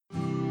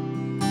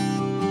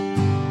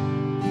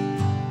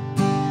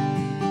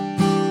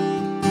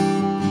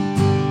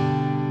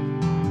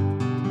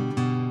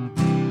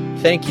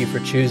Thank you for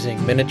choosing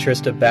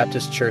Minnetrista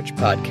Baptist Church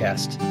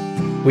podcast.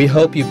 We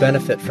hope you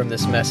benefit from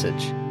this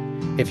message.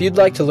 If you'd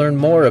like to learn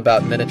more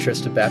about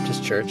Minnetrista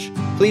Baptist Church,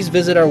 please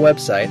visit our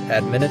website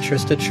at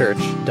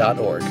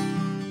minnetristachurch.org.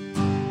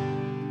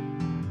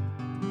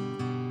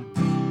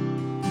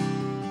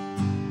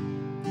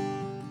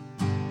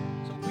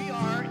 So we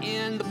are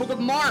in the book of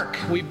Mark.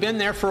 We've been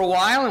there for a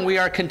while, and we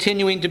are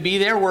continuing to be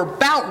there. We're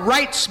about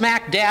right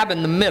smack dab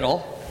in the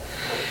middle.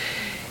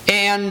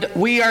 And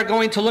we are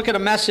going to look at a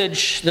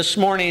message this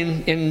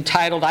morning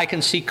entitled, I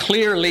Can See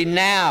Clearly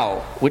Now,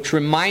 which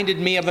reminded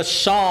me of a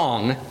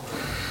song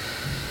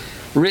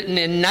written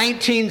in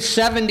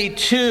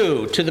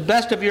 1972. To the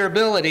best of your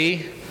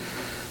ability,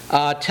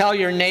 tell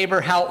your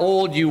neighbor how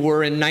old you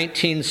were in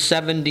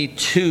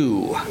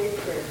 1972.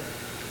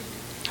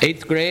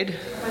 8th grade?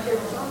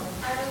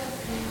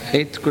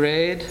 8th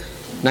grade?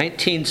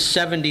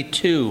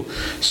 1972.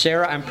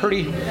 Sarah, I'm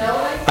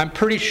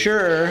pretty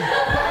sure...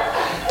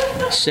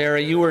 Sarah,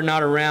 you were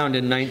not around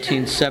in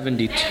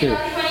 1972.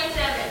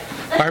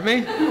 Pardon me?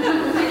 I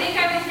think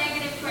I was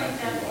negative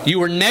 27. You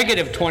were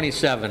negative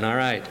 27, all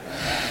right.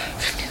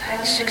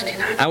 59,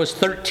 69. I was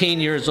 13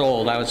 years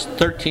old. I was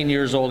 13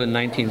 years old in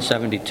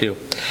 1972.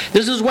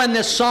 This is when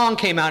this song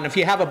came out, and if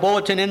you have a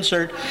bulletin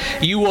insert,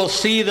 you will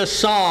see the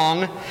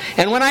song.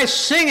 And when I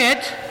sing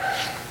it,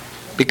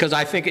 because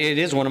I think it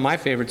is one of my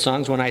favorite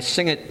songs, when I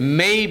sing it,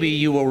 maybe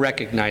you will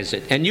recognize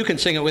it. And you can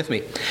sing it with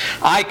me.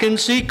 I can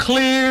see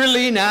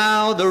clearly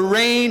now the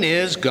rain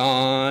is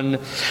gone.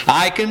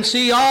 I can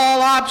see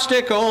all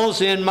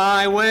obstacles in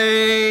my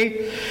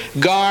way.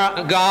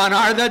 Gone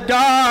are the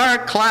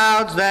dark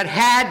clouds that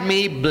had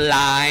me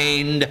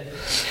blind.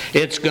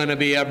 It's going to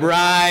be a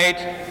bright,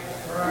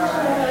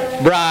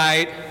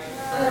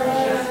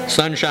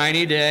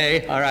 sunshiny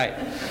day. All right.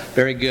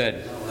 Very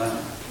good.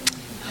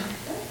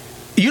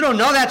 You don't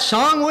know that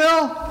song,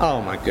 Will?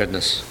 Oh, my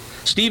goodness.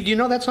 Steve, do you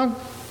know that song?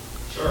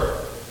 Sure.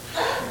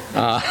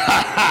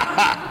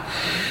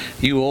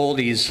 You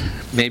oldies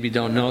maybe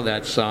don't know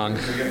that song.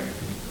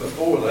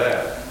 Before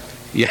that.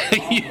 Yeah,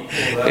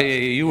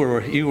 you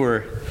were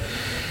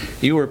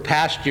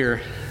past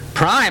your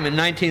prime in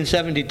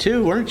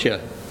 1972, weren't you?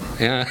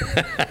 Yeah.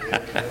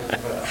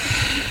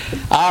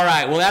 All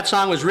right, well, that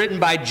song was written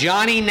by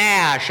Johnny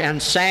Nash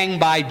and sang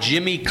by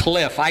Jimmy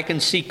Cliff. I Can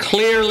See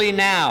Clearly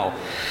Now.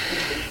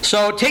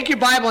 So take your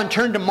Bible and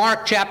turn to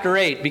Mark chapter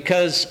 8,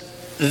 because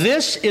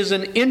this is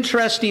an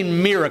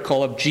interesting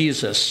miracle of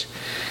Jesus.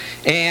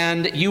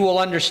 And you will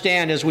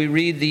understand as we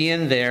read the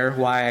end there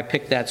why I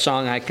picked that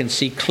song, I Can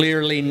See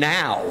Clearly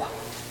Now.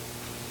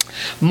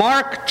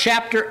 Mark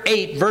chapter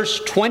 8, verse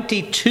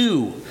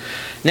 22.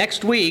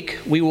 Next week,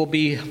 we will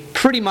be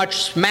pretty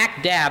much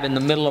smack dab in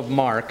the middle of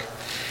Mark.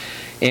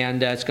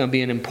 And it's going to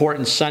be an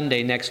important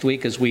Sunday next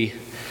week as we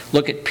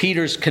look at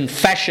Peter's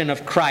confession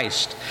of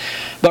Christ.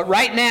 But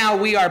right now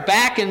we are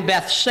back in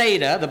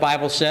Bethsaida, the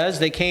Bible says.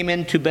 They came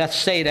into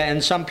Bethsaida,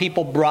 and some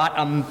people brought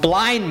a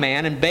blind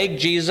man and begged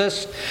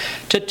Jesus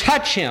to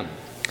touch him.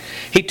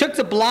 He took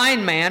the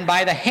blind man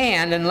by the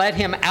hand and led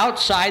him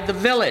outside the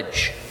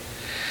village.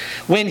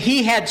 When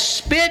he had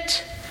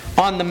spit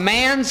on the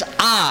man's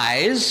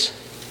eyes,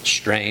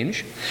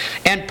 strange,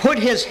 and put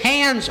his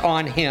hands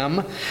on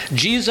him,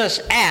 Jesus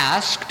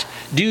asked,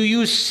 "Do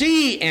you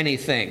see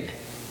anything?"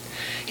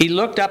 He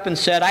looked up and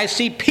said, "I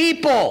see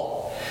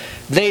people.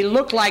 They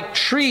look like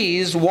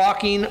trees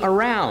walking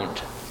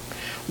around."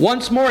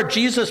 Once more,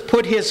 Jesus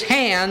put his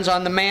hands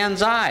on the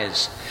man's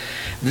eyes.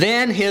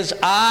 Then his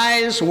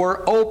eyes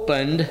were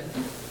opened,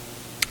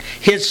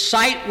 his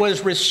sight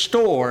was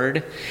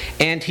restored,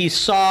 and he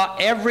saw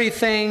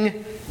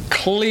everything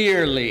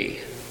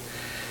clearly.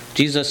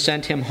 Jesus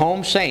sent him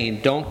home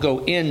saying, "Don't go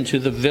into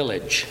the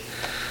village."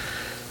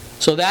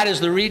 So that is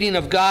the reading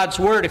of God's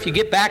Word. If you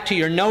get back to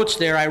your notes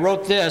there, I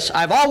wrote this.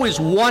 I've always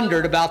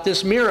wondered about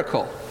this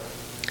miracle.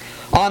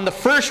 On the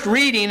first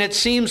reading, it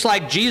seems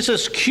like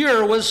Jesus'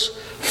 cure was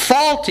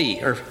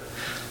faulty, or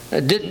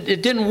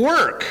it didn't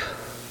work.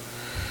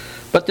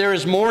 But there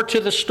is more to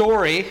the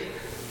story.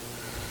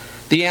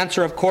 The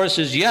answer, of course,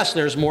 is yes,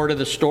 there's more to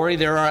the story.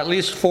 There are at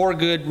least 4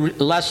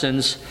 good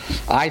lessons,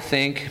 I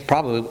think,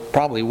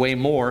 probably way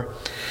more.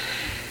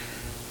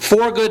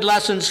 4 good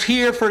lessons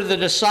here for the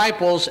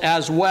disciples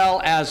as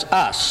well as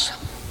us.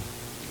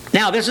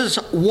 Now, this is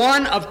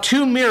one of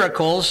 2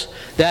 miracles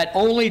that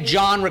only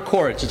John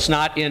records. It's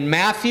not in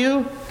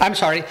Matthew.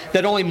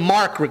 That only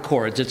Mark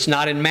records. It's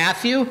not in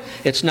Matthew,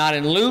 it's not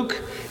in Luke,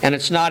 and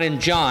it's not in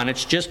John.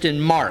 It's just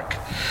in Mark.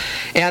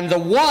 And the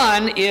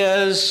one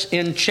is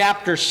in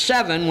chapter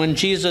 7 when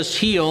Jesus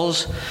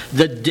heals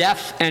the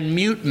deaf and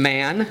mute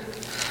man.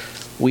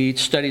 We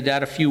studied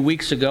that a few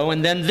weeks ago.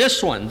 And then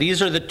this one.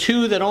 These are the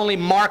 2 that only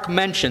Mark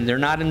mentioned. They're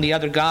not in the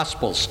other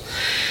Gospels.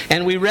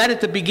 And we read at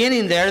the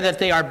beginning there that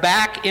they are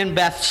back in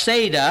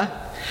Bethsaida,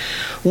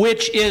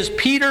 which is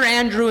Peter,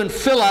 Andrew, and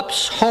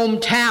Philip's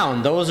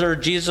hometown. Those are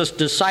Jesus'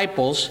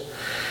 disciples.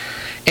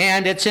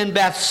 And it's in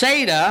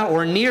Bethsaida,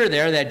 or near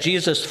there, that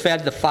Jesus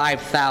fed the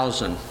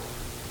 5,000.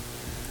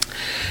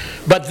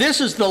 But this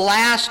is the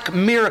last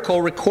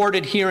miracle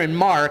recorded here in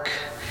Mark.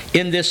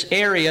 in this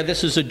area.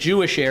 This is a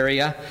Jewish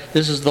area.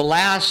 This is the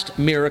last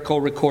miracle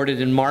recorded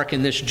in Mark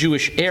in this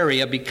Jewish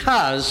area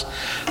because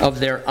of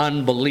their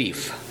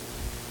unbelief.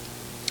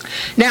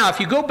 Now, if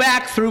you go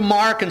back through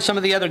Mark and some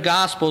of the other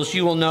Gospels,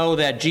 you will know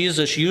that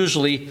Jesus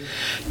usually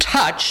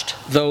touched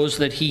those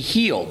that he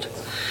healed,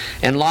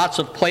 and lots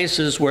of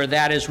places where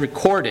that is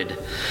recorded.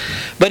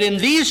 But in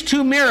these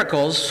two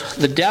miracles,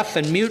 the deaf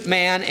and mute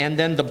man and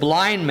then the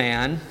blind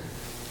man,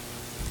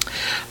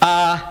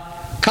 a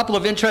couple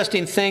of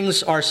interesting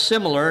things are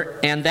similar,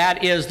 and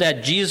that is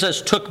that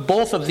Jesus took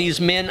both of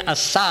these men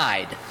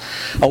aside,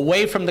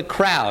 away from the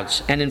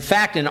crowds. And in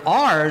fact, in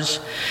ours,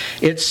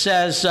 it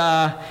says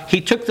he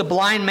took the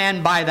blind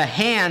man by the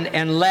hand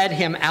and led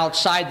him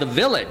outside the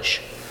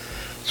village.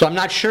 So I'm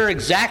not sure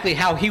exactly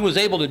how he was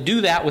able to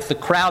do that with the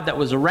crowd that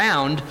was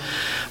around,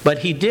 but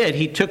he did.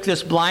 He took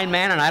this blind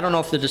man, and I don't know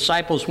if the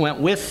disciples went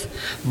with,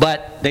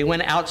 but they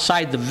went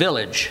outside the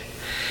village.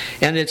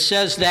 And it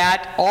says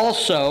that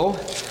also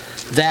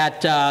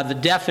that the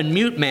deaf and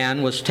mute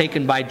man was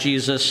taken by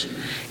Jesus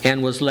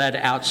and was led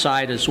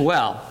outside as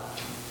well.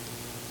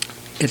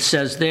 It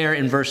says there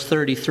in verse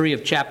 33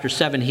 of chapter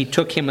 7, he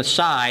took him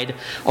aside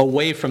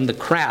away from the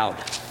crowd.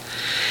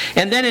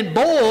 And then in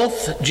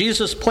both,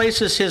 Jesus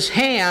places his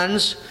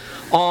hands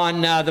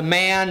on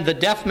the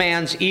deaf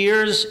man's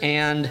ears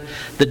and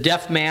the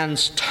deaf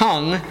man's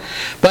tongue.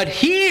 But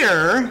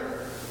here,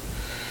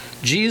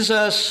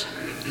 Jesus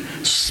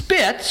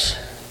spits.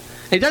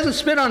 He doesn't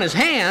spit on his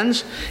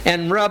hands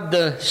and rub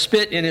the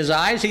spit in his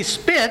eyes. He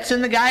spits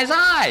in the guy's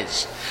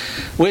eyes,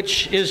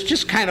 which is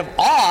just kind of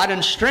odd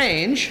and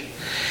strange.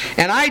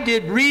 And I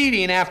did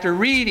reading after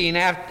reading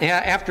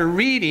after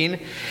reading,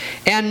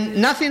 and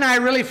nothing I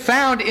really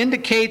found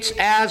indicates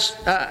as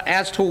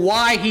to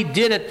why he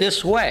did it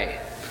this way.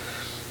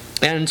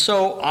 And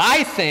so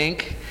I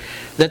think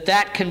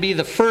that can be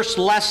the first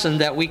lesson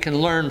that we can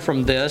learn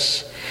from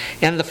this.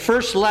 And the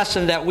first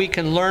lesson that we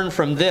can learn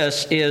from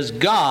this is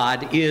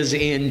God is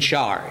in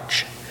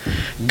charge.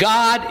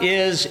 God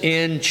is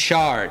in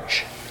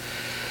charge.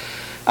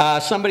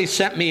 Somebody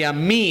sent me a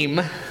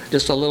meme,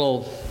 just a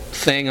little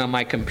thing on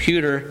my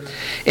computer,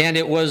 and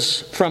it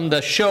was from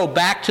the show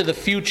Back to the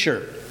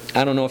Future.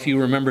 I don't know if you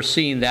remember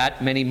seeing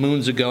that many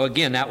moons ago.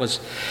 Again, that was,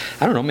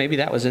 I don't know, maybe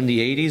that was in the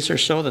 80s or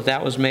so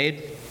that was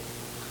made.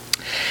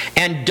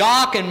 And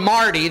Doc and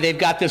Marty, they've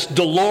got this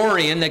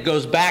DeLorean that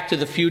goes back to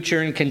the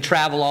future and can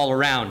travel all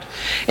around.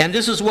 And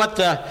this is what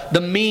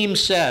the meme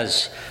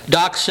says.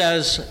 Doc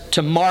says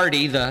to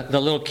Marty, the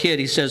little kid,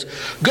 he says,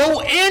 "Go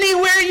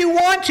anywhere you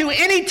want to,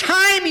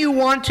 anytime you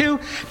want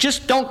to,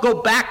 just don't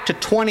go back to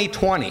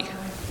 2020. All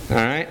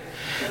right?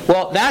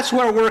 Well, that's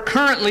where we're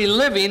currently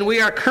living.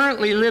 We are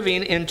currently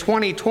living in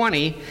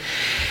 2020.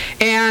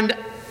 And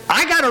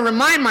I got to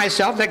remind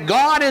myself that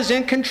God is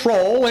in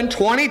control in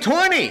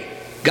 2020.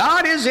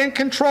 God is in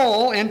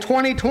control in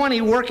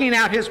 2020, working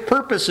out His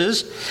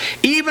purposes,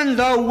 even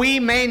though we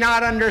may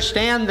not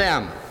understand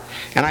them.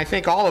 And I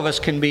think all of us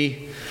can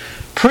be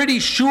pretty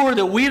sure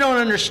that we don't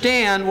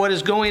understand what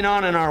is going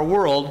on in our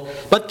world.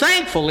 But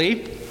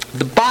thankfully,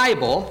 the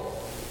Bible,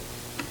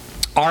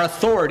 our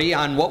authority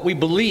on what we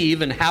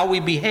believe and how we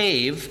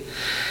behave,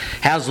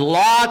 has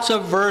lots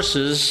of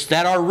verses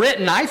that are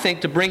written, I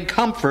think, to bring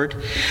comfort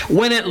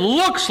when it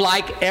looks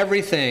like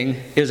everything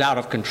is out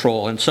of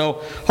control. And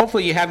so,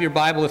 hopefully you have your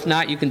Bible. If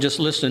not, you can just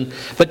listen.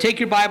 But take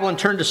your Bible and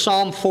turn to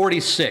Psalm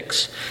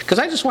 46, because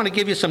I just want to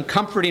give you some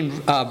comforting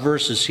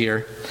verses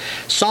here.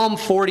 Psalm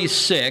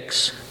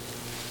 46.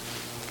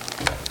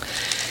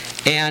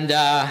 And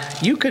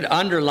you could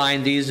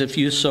underline these if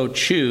you so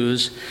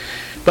choose.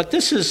 But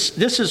this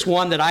is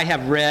one that I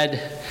have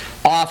read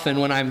often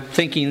when I'm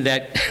thinking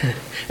that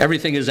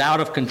everything is out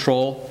of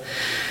control.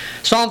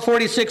 Psalm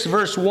 46,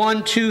 verse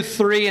 1, 2,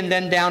 3, and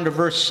then down to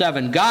verse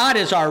 7. God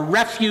is our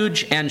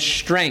refuge and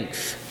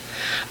strength,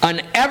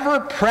 an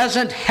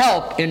ever-present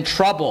help in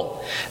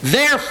trouble.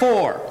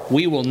 Therefore,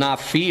 we will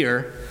not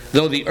fear,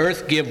 though the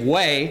earth give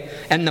way,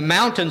 and the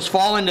mountains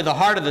fall into the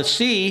heart of the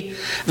sea,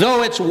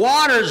 though its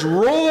waters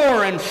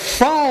roar and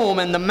foam,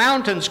 and the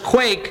mountains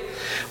quake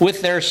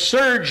with their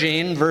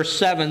surging. Verse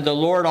 7, the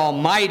Lord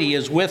Almighty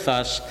is with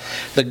us.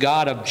 The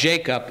God of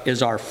Jacob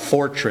is our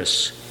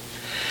fortress.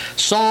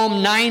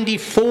 Psalm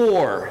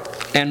 94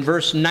 and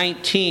verse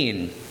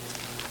 19.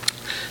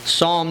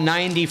 Psalm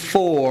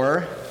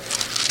 94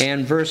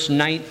 and verse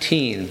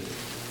 19.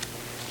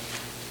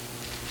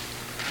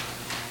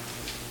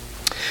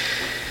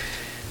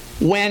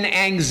 When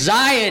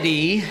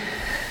anxiety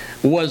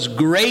was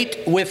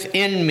great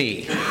within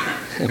me.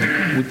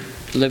 We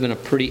live in a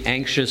pretty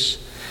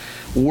anxious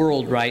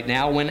world right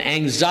now. When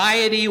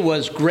anxiety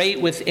was great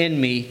within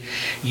me,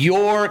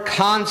 your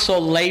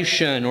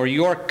consolation or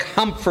your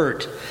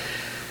comfort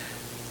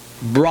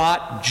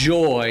brought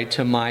joy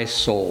to my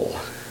soul.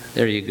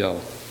 There you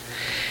go.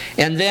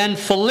 And then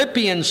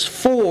Philippians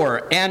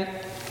 4. And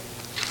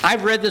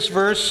I've read this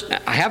verse.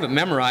 I have it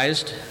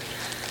memorized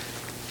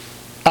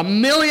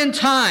 1,000,000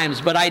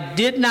 times, but I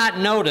did not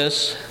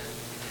notice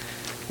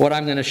what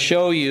I'm going to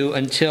show you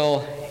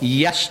until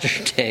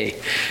yesterday.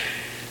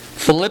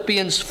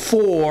 Philippians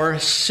 4,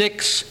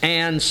 6,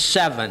 and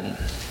 7.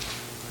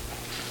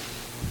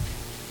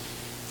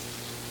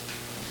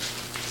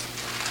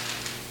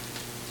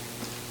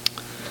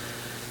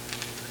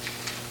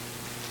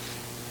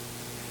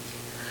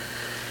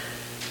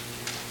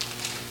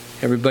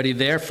 Everybody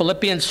there?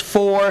 Philippians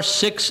 4,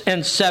 6,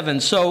 and 7.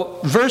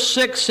 So verse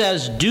 6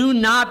 says, do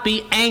not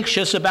be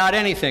anxious about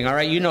anything. All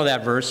right, you know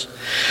that verse.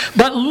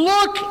 But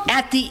look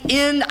at the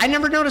end. I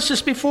never noticed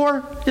this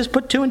before. Just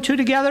put 2 and 2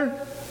 together.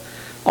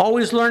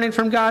 Always learning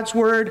from God's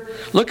Word.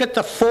 Look at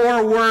the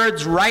 4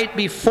 words right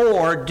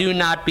before, do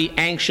not be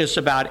anxious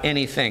about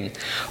anything.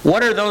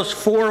 What are those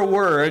 4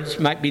 words?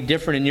 Might be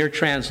different in your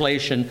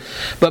translation.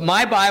 But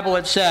my Bible,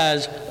 it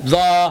says,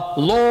 the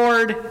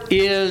Lord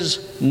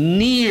is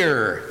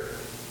near.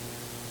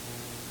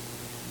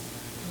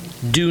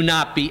 Do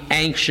not be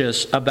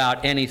anxious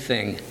about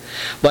anything,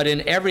 but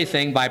in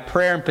everything, by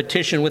prayer and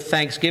petition with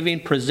thanksgiving,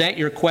 present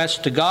your requests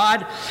to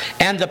God,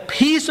 and the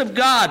peace of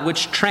God,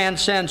 which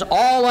transcends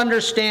all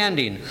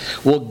understanding,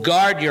 will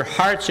guard your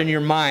hearts and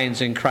your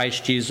minds in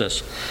Christ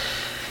Jesus.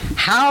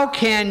 How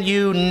can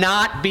you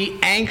not be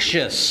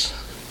anxious?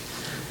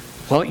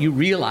 Well, you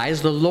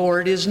realize the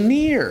Lord is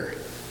near.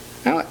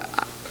 I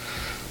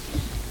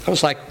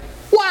was like,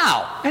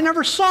 wow, I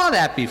never saw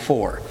that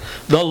before.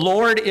 The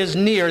Lord is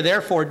near,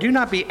 therefore do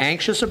not be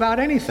anxious about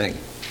anything.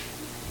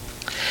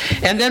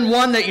 And then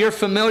one that you're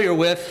familiar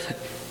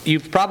with,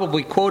 you've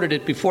probably quoted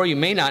it before, you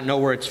may not know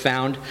where it's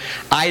found,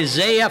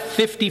 Isaiah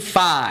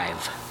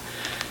 55.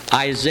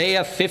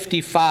 Isaiah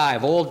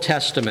 55, Old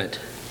Testament.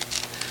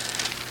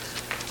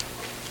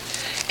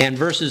 And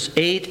verses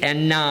 8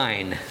 and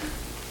 9.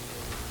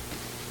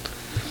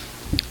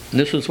 And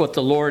this is what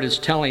the Lord is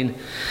telling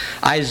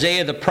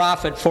Isaiah the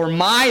prophet, for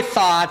my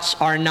thoughts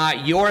are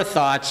not your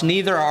thoughts,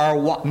 neither are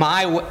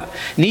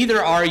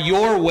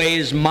your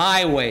ways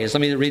my ways. Let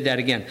me read that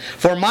again.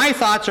 For my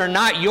thoughts are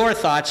not your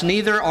thoughts,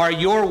 neither are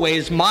your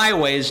ways my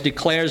ways,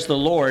 declares the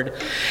Lord.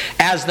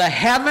 As the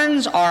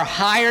heavens are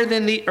higher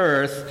than the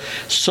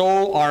earth,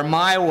 so are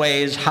my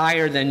ways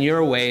higher than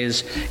your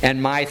ways,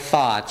 and my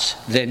thoughts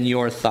than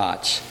your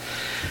thoughts.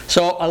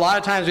 So a lot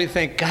of times we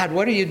think, God,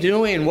 what are you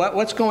doing?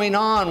 What's going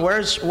on?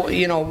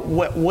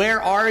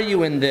 Where are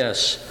you in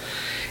this?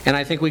 And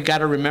I think we've got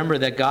to remember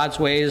that God's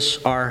ways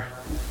are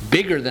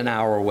bigger than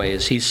our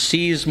ways. He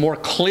sees more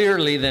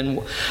clearly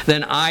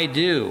than I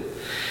do.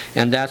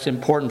 And that's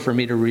important for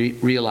me to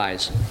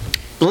realize.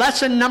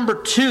 Lesson number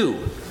 2.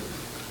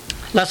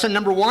 Lesson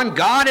number 1,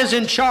 God is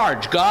in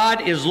charge.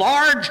 God is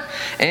large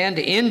and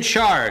in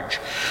charge.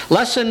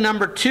 Lesson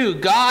number 2,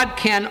 God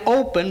can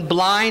open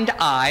blind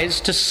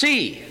eyes to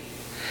see.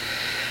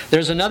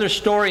 There's another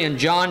story in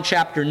John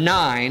chapter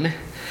 9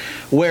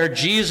 where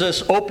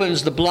Jesus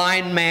opens the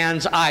blind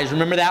man's eyes.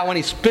 Remember that one?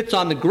 He spits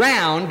on the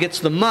ground, gets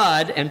the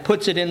mud, and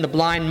puts it in the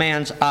blind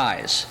man's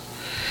eyes.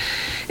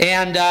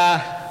 And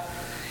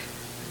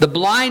the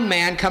blind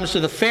man comes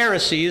to the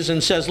Pharisees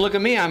and says, look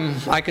at me,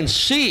 I can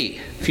see,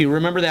 if you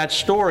remember that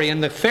story.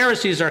 And the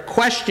Pharisees are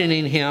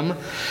questioning him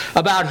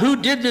about who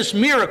did this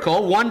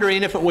miracle,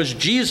 wondering if it was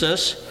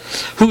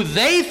Jesus, who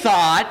they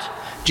thought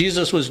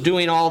Jesus was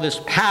doing all this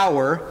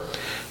power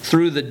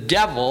through the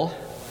devil.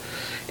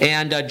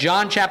 And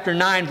John chapter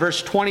 9,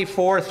 verse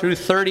 24 through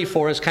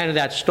 34 is kind of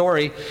that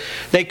story.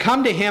 They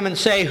come to him and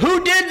say,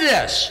 who did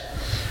this?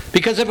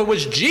 Because if it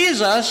was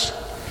Jesus,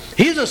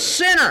 he's a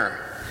sinner.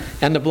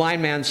 And the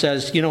blind man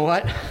says, you know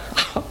what?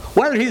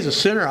 Whether he's a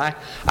sinner,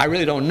 I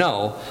really don't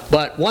know.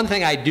 But one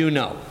thing I do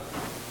know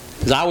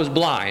is I was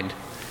blind,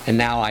 and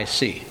now I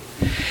see.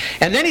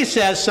 And then he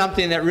says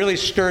something that really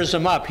stirs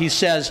him up. He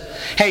says,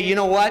 hey, you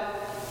know what?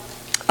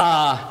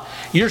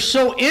 You're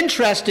so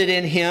interested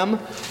in him.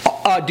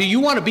 Do you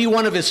want to be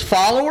one of his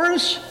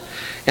followers?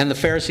 And the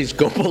Pharisees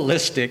go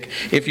ballistic.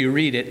 If you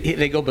read it,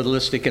 they go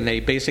ballistic and they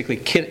basically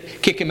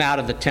kick him out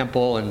of the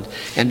temple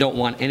and don't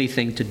want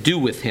anything to do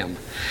with him.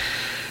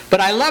 But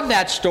I love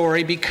that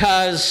story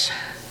because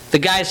the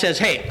guy says,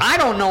 hey, I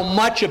don't know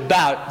much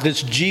about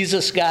this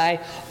Jesus guy.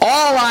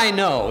 All I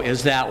know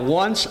is that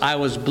once I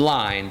was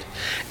blind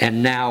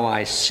and now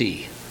I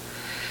see.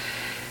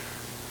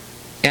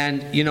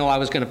 And, I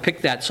was going to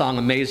pick that song,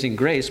 Amazing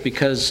Grace,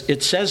 because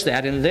it says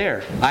that in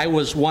there. I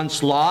was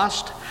once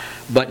lost,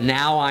 but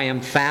now I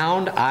am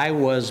found. I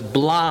was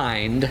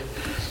blind,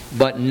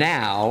 but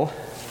now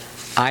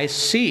I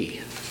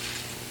see.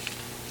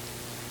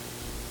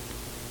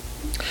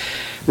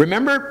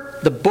 Remember,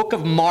 the book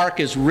of Mark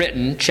is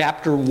written,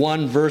 chapter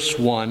 1, verse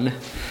 1,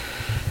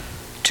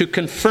 to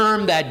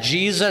confirm that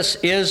Jesus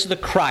is the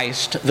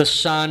Christ, the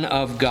Son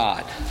of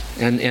God.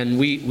 And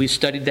we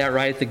studied that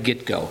right at the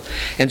get-go.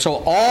 And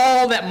so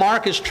all that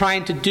Mark is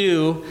trying to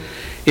do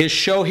is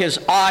show his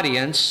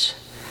audience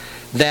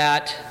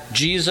that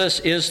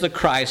Jesus is the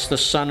Christ, the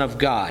Son of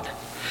God.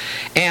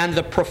 And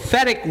the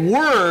prophetic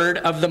word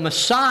of the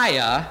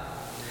Messiah,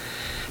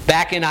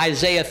 back in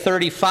Isaiah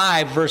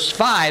 35, verse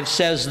 5,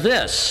 says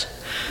this,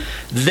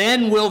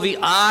 then will the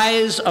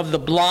eyes of the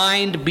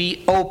blind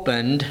be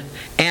opened,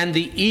 and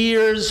the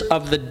ears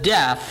of the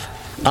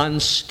deaf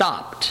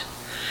unstopped.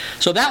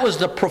 So that was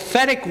the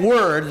prophetic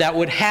word that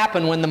would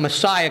happen when the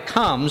Messiah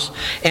comes,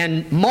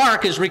 and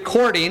Mark is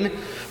recording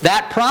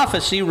that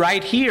prophecy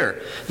right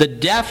here. The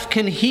deaf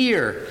can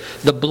hear,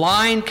 the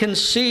blind can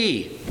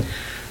see.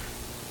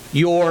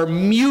 Your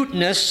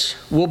muteness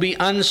will be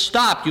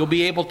unstopped. You'll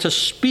be able to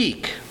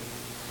speak.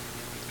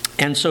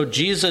 And so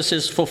Jesus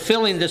is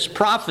fulfilling this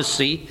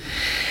prophecy,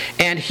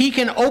 and he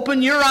can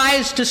open your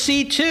eyes to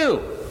see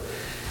too.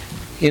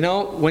 You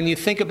know, when you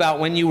think about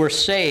when you were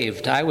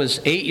saved, I was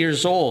 8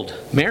 years old.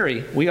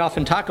 Mary, we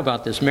often talk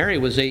about this. Mary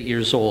was 8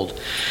 years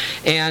old.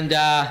 And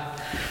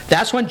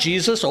that's when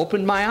Jesus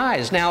opened my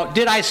eyes. Now,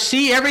 did I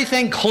see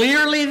everything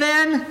clearly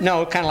then?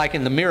 No, kind of like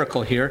in the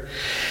miracle here.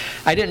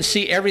 I didn't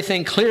see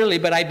everything clearly,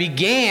 but I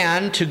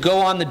began to go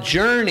on the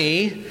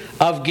journey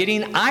of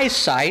getting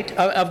eyesight,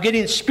 of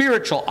getting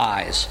spiritual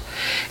eyes.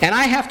 And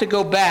I have to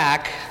go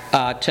back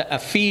to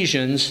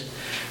Ephesians.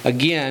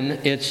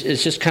 Again, it's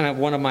just kind of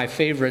one of my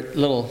favorite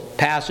little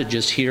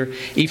passages here.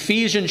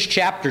 Ephesians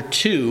chapter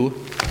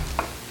 2.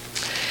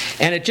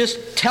 And it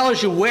just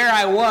tells you where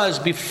I was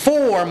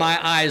before my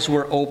eyes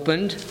were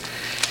opened.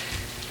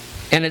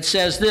 And it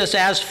says this,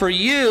 as for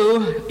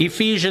you,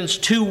 Ephesians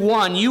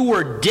 2:1, you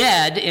were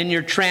dead in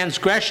your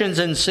transgressions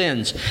and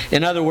sins.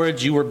 In other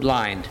words, you were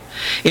blind,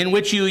 in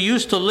which you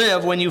used to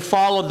live when you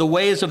followed the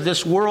ways of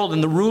this world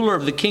and the ruler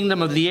of the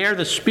kingdom of the air,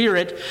 the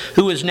Spirit,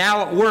 who is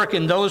now at work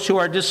in those who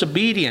are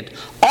disobedient.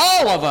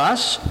 All of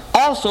us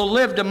also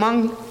lived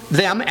among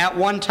them at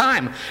one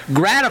time,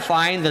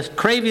 gratifying the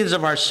cravings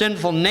of our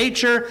sinful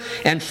nature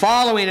and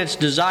following its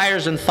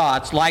desires and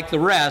thoughts. Like the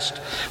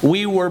rest,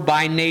 we were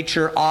by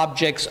nature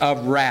objects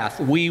of wrath.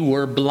 We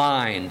were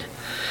blind.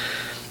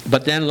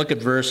 But then look at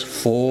verse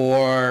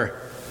 4.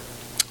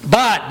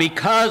 But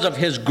because of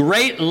his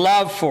great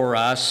love for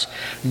us,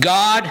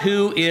 God,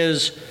 who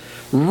is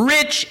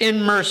rich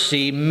in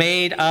mercy,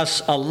 made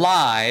us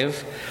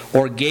alive,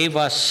 or gave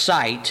us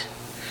sight,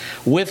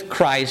 with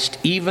Christ,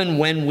 even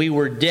when we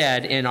were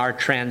dead in our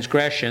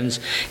transgressions.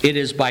 It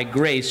is by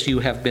grace you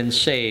have been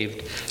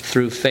saved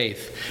through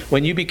faith.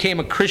 When you became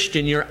a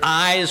Christian, your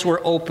eyes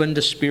were open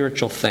to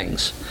spiritual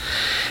things.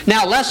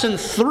 Now, lesson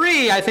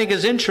 3, I think,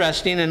 is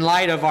interesting in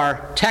light of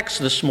our text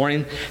this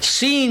morning.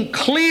 Seeing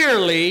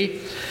clearly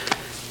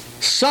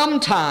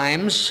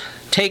sometimes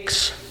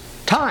takes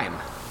time.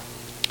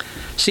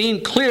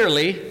 Seeing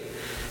clearly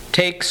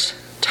takes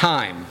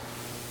time.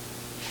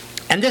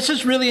 And this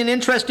is really an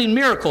interesting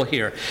miracle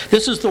here.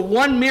 This is the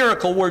one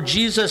miracle where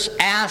Jesus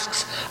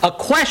asks a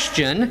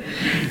question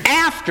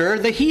after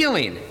the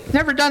healing.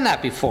 Never done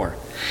that before.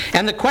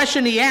 And the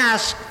question he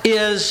asks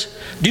is,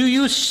 do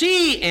you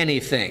see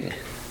anything?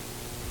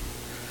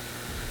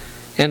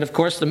 And of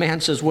course the man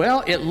says,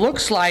 well, it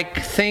looks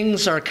like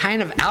things are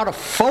kind of out of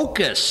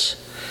focus.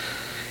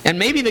 And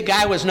maybe the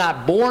guy was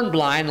not born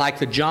blind like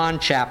the John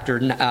chapter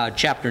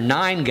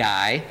 9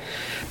 guy,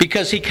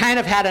 because he kind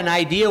of had an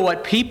idea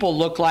what people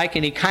look like,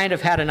 and he kind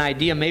of had an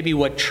idea maybe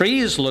what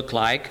trees look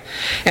like.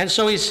 And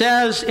so he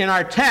says in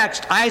our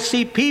text, I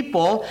see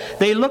people,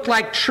 they look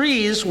like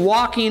trees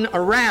walking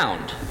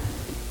around.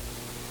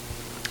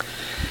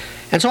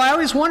 And so I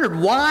always wondered,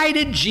 why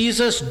did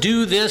Jesus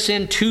do this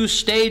in 2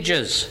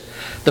 stages?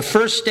 The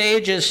first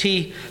stage is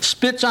he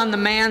spits on the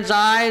man's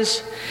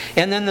eyes,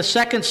 and then the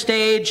second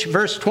stage,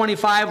 verse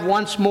 25,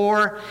 once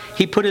more,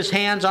 he put his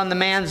hands on the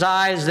man's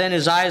eyes, then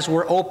his eyes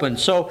were opened.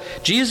 So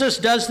Jesus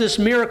does this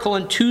miracle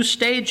in 2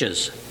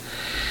 stages.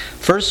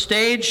 First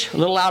stage, a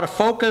little out of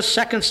focus.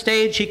 Second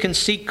stage, he can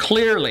see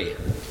clearly.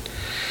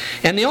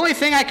 And the only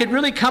thing I could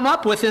really come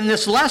up with in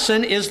this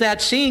lesson is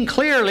that seeing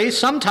clearly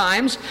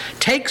sometimes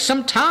takes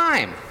some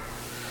time.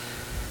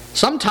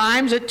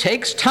 Sometimes it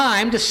takes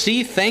time to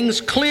see things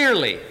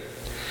clearly.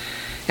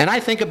 And I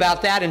think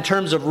about that in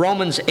terms of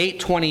Romans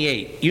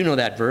 8:28. You know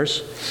that verse.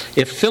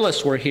 If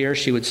Phyllis were here,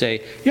 she would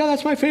say, yeah,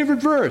 that's my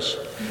favorite verse.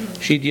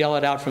 She'd yell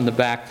it out from the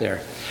back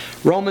there.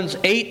 Romans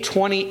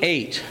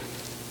 8:28.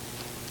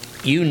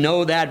 You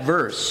know that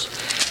verse.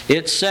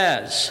 It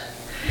says,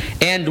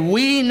 and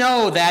we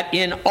know that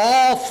in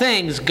all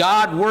things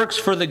God works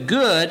for the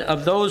good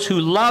of those who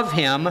love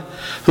him,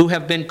 who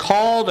have been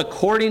called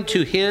according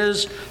to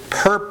his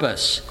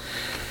purpose.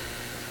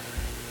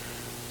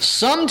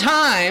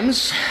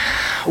 Sometimes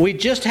we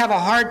just have a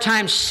hard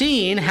time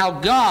seeing how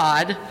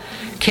God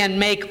can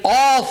make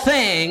all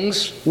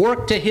things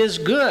work to his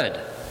good.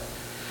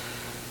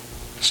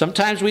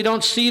 Sometimes we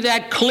don't see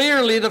that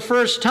clearly the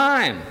first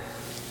time.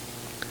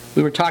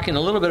 We were talking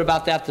a little bit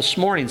about that this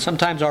morning.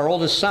 Sometimes our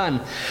oldest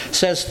son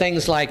says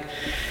things like,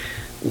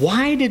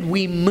 why did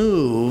we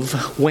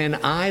move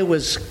when I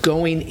was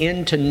going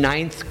into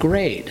 9th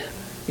grade?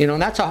 You know,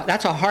 that's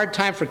a hard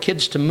time for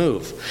kids to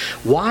move.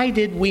 Why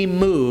did we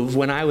move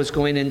when I was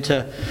going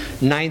into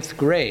 9th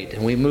grade?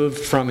 And we moved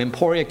from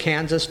Emporia,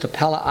 Kansas to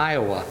Pella,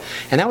 Iowa.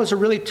 And that was a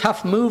really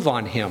tough move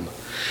on him.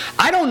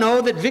 I don't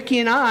know that Vicki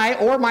and I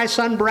or my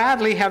son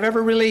Bradley have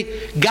ever really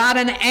got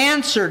an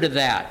answer to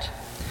that.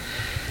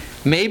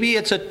 Maybe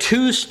it's a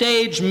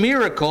 2-stage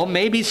miracle.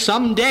 Maybe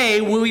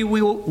someday we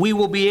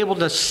will be able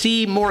to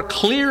see more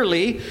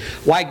clearly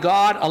why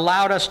God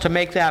allowed us to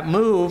make that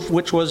move,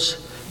 which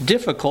was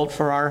difficult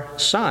for our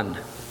son.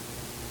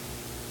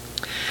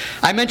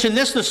 I mentioned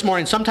this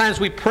morning.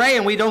 Sometimes we pray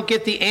and we don't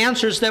get the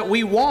answers that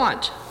we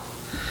want.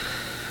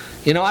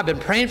 You know, I've been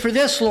praying for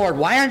this, Lord.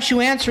 Why aren't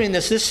you answering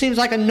this? This seems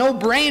like a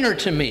no-brainer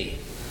to me.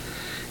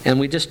 And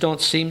we just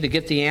don't seem to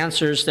get the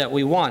answers that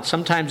we want.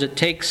 Sometimes it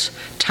takes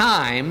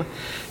time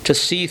to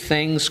see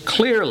things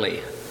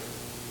clearly.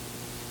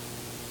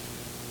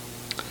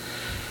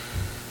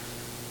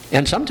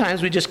 And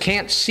sometimes we just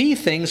can't see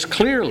things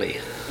clearly.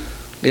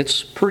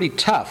 It's pretty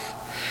tough.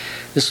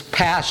 This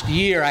past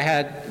year, I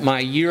had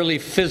my yearly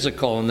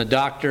physical, and the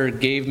doctor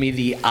gave me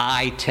the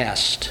eye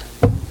test,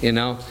 you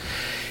know.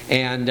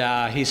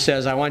 And he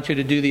says, I want you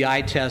to do the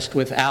eye test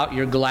without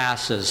your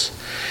glasses.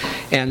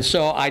 And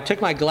so I took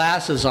my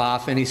glasses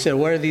off, and he said,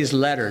 what are these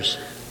letters?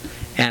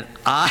 And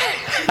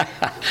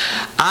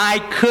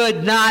I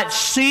could not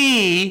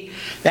see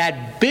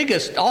that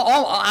biggest.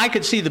 I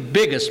could see the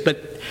biggest,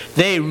 but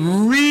they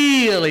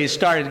really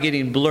started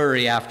getting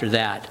blurry after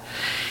that.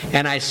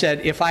 And I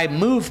said, if I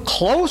move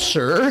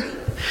closer,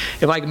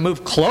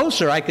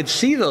 I could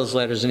see those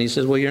letters. And he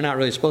says, well, you're not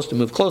really supposed to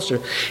move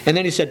closer. And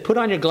then he said, put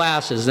on your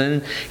glasses.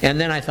 And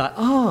then I thought,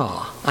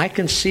 oh, I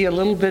can see a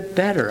little bit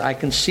better.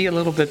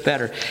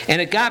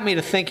 And it got me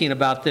to thinking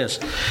about this.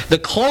 The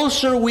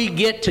closer we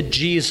get to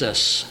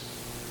Jesus,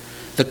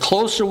 the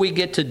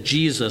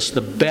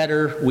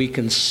better we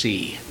can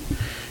see.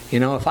 You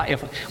know,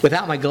 if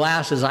without my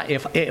glasses,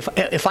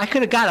 if I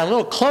could have got a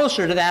little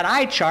closer to that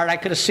eye chart, I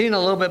could have seen a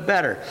little bit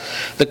better.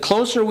 The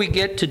closer we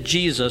get to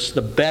Jesus,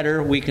 the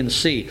better we can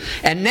see.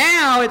 And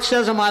now it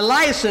says on my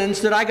license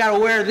that I got to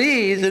wear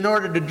these in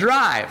order to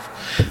drive,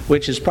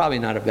 which is probably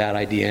not a bad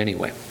idea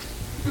anyway.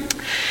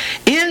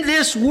 In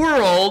this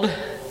world,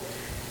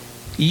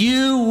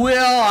 you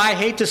will, I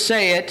hate to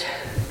say it,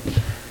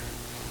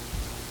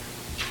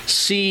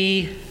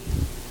 see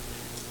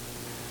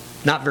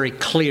not very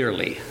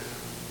clearly.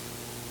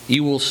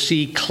 You will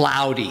see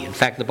cloudy. In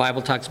fact, the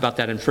Bible talks about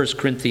that in 1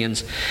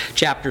 Corinthians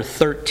chapter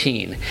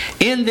 13.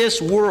 In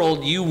this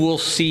world, you will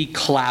see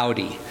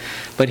cloudy.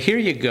 But here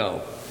you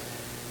go.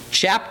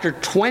 Chapter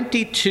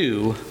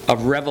 22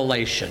 of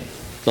Revelation,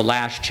 the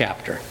last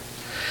chapter.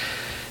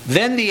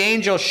 Then the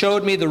angel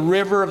showed me the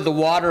river of the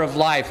water of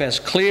life, as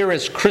clear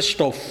as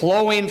crystal,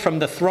 flowing from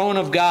the throne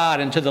of God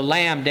into the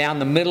Lamb down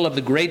the middle of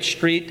the great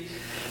street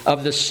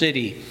of the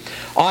city.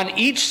 On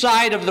each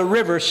side of the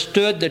river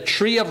stood the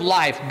tree of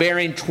life,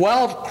 bearing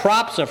 12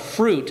 crops of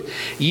fruit,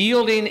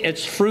 yielding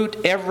its fruit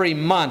every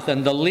month.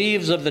 And the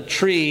leaves of the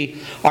tree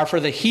are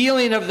for the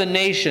healing of the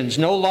nations.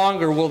 No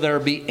longer will there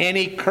be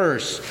any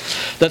curse.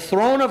 The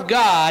throne of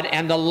God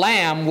and the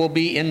Lamb will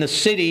be in the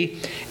city,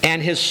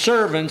 and his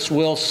servants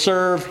will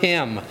serve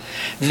him.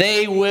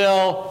 They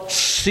will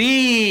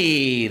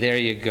see, there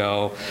you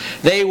go,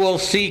 they will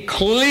see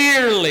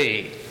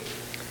clearly.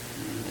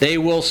 They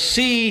will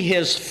see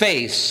his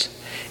face,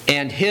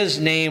 and his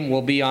name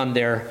will be on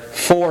their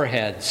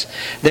foreheads.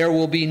 There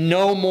will be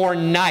no more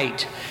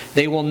night.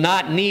 They will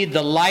not need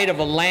the light of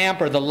a lamp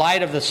or the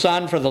light of the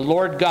sun, for the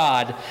Lord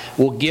God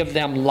will give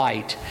them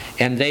light,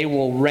 and they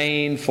will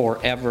reign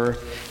forever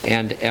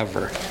and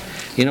ever.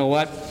 You know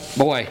what?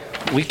 Boy,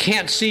 we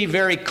can't see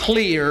very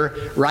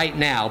clear right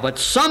now, but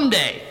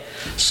someday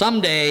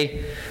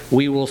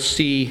we will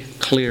see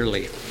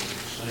clearly.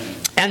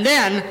 And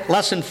then,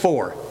 lesson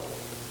 4.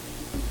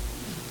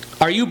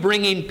 Are you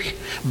bringing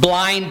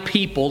blind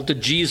people to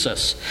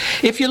Jesus?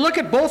 If you look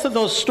at both of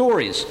those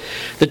stories,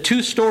 the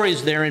two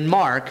stories there in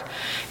Mark,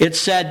 it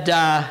said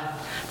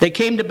they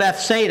came to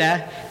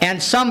Bethsaida,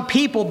 and some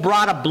people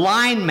brought a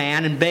blind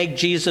man and begged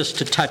Jesus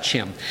to touch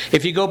him.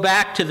 If you go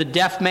back to the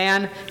deaf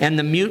man and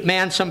the mute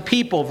man, some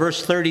people,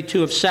 verse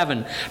 32 of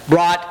 7,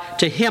 brought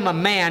to him a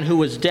man who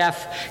was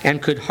deaf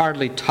and could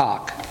hardly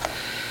talk.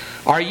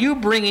 Are you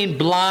bringing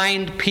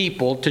blind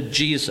people to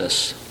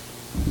Jesus?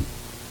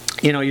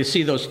 You know, you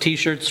see those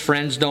t-shirts,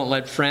 friends don't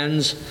let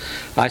friends.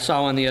 I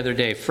saw one the other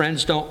day.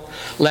 Friends don't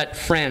let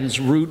friends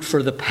root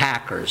for the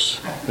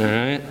Packers. All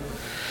right?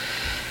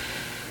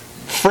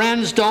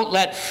 Friends don't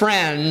let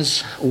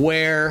friends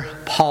wear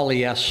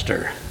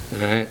polyester. All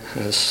right?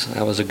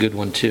 That was a good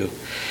one too.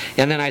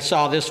 And then I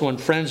saw this one.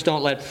 Friends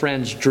don't let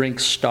friends drink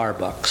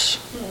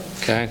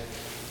Starbucks. Okay?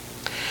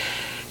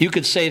 You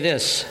could say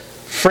this.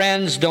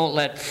 Friends don't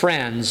let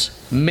friends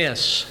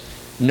miss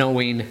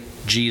knowing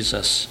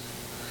Jesus.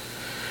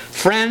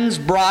 Friends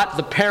brought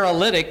the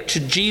paralytic to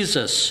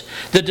Jesus.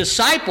 The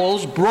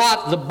disciples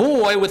brought the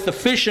boy with the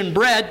fish and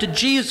bread to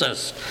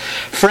Jesus.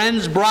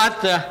 Friends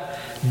brought the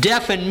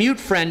deaf and mute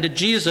friend to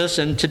Jesus,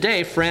 and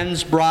today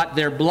friends brought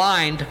their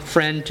blind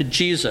friend to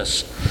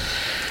Jesus.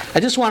 I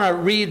just want to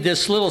read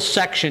this little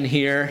section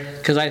here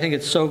because I think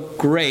it's so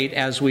great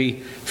as we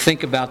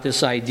think about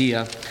this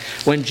idea.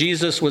 When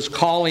Jesus was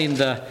calling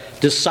the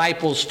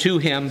disciples to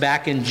him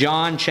back in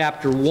John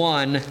chapter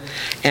 1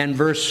 and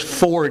verse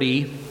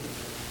 40,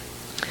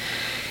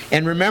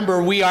 And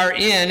remember, we are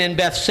in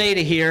Bethsaida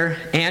here,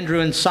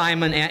 Andrew and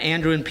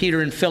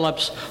Peter and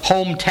Philip's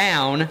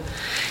hometown.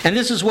 And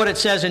this is what it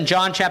says in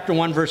John chapter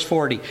 1, verse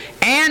 40.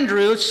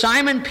 Andrew,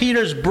 Simon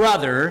Peter's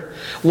brother,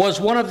 was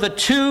one of the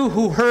two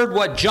who heard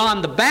what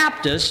John the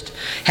Baptist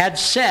had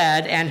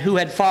said and who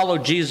had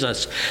followed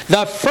Jesus.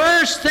 The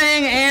first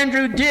thing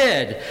Andrew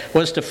did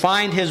was to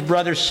find his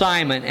brother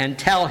Simon and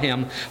tell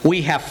him,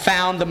 "We have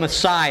found the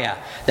Messiah,"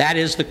 that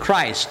is the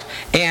Christ.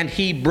 And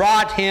he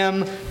brought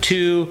him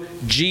to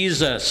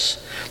Jesus.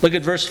 Look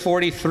at verse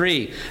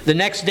 43. The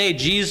next day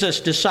Jesus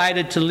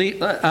decided to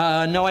leave.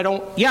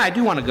 I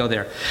do want to go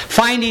there.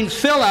 Finding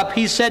Philip,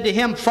 he said to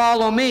him,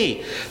 "Follow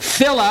me."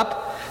 Philip,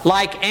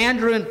 like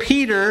Andrew and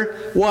Peter,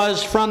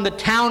 was from the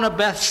town of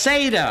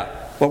Bethsaida,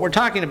 what we're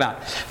talking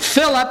about.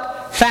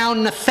 Philip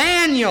found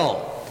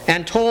Nathanael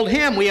and told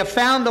him, "We have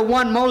found the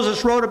one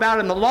Moses wrote about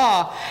in the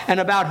law and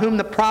about whom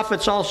the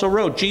prophets also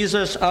wrote,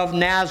 Jesus of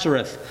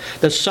Nazareth,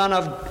 the son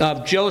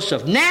of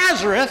Joseph."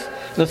 Nazareth,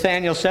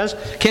 Nathanael says,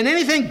 "Can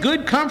anything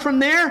good come from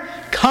there?"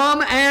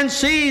 "Come and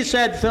see,"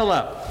 said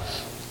Philip.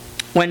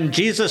 When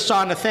Jesus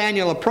saw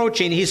Nathanael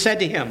approaching, he said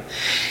to him,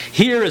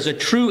 "Here is a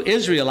true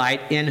Israelite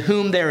in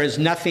whom there is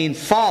nothing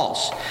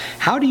false."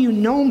 "How do you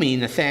know me?"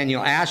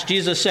 Nathanael asked.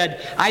 Jesus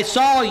said, "I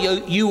saw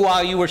you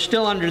while you were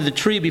still under the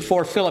tree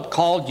before Philip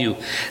called you."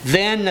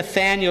 Then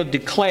Nathanael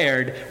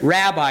declared,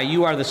 "Rabbi,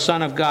 you are the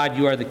Son of God,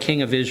 you are the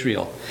King of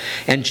Israel."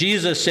 And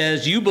Jesus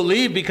says, "You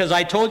believe because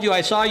I told you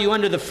I saw you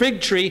under the fig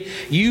tree.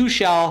 You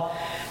shall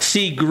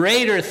see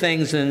greater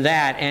things than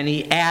that." And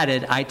he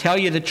added, "I tell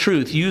you the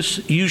truth,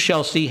 you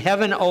shall see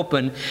heaven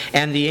open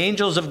and the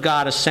angels of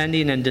God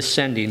ascending and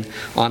descending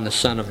on the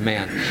Son of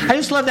Man." I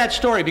just love that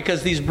story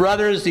because these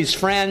brothers, these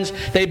friends,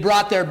 they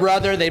brought their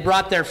brother, they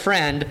brought their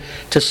friend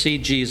to see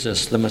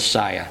Jesus, the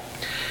Messiah.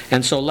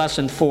 And so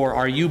lesson 4,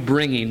 are you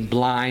bringing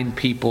blind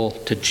people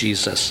to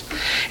Jesus?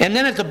 And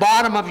then at the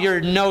bottom of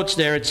your notes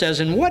there it says,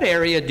 in what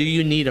area do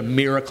you need a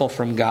miracle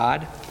from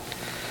God?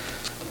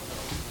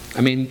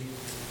 I mean,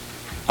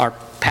 our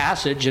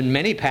passage and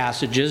many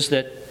passages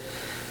that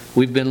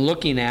we've been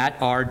looking at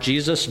are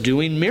Jesus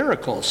doing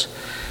miracles.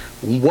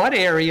 What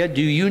area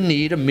do you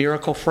need a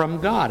miracle from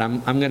God?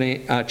 I'm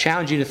going to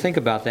challenge you to think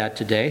about that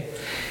today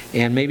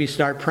and maybe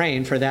start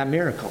praying for that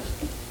miracle.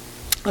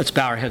 Let's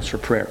bow our heads for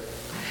prayer.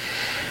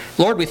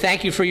 Lord, we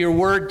thank you for your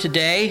word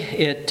today.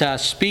 It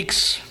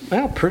speaks,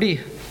 pretty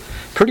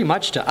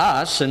much to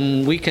us,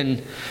 and we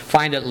can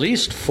find at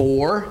least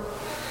 4.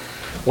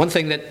 One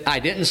thing that I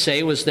didn't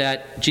say was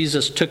that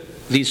Jesus took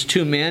these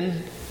 2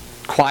 men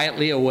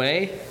quietly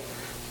away,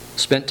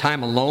 spent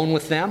time alone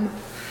with them.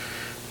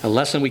 A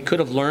lesson we could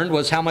have learned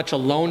was how much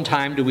alone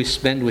time do we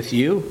spend with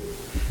you?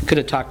 Could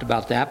have talked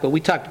about that, but we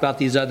talked about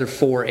these other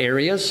 4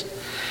 areas.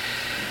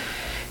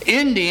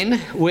 Ending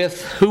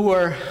with, who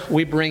are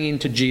we bringing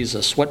to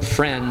Jesus? What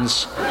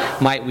friends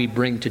might we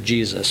bring to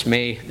Jesus?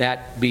 May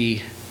that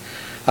be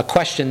a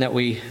question that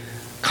we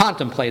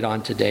contemplate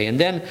on today. And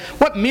then,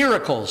 what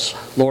miracles,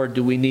 Lord,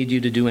 do we need you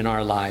to do in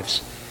our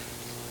lives?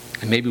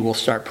 And maybe we'll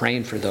start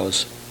praying for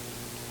those.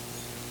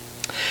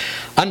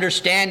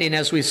 Understanding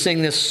as we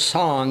sing this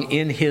song,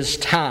 "In His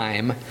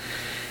Time,"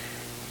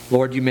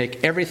 Lord, you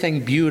make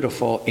everything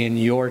beautiful in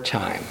your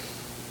time.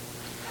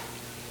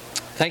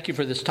 Thank you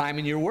for this time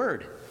in your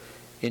word.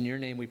 In your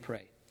name we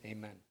pray.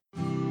 Amen.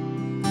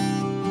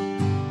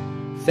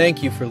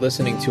 Thank you for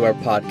listening to our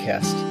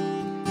podcast.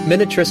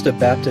 Minnetrista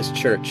Baptist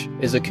Church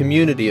is a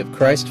community of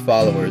Christ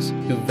followers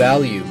who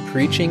value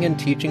preaching and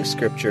teaching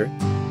Scripture,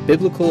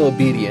 biblical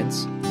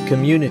obedience,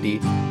 community,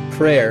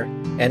 prayer,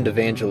 and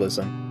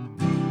evangelism.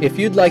 If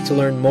you'd like to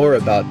learn more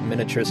about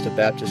Minnetrista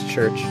Baptist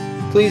Church,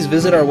 please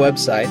visit our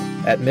website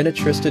at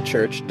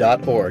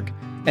minnetristachurch.org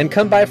and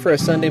come by for a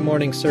Sunday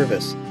morning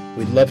service.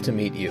 We'd love to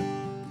meet you.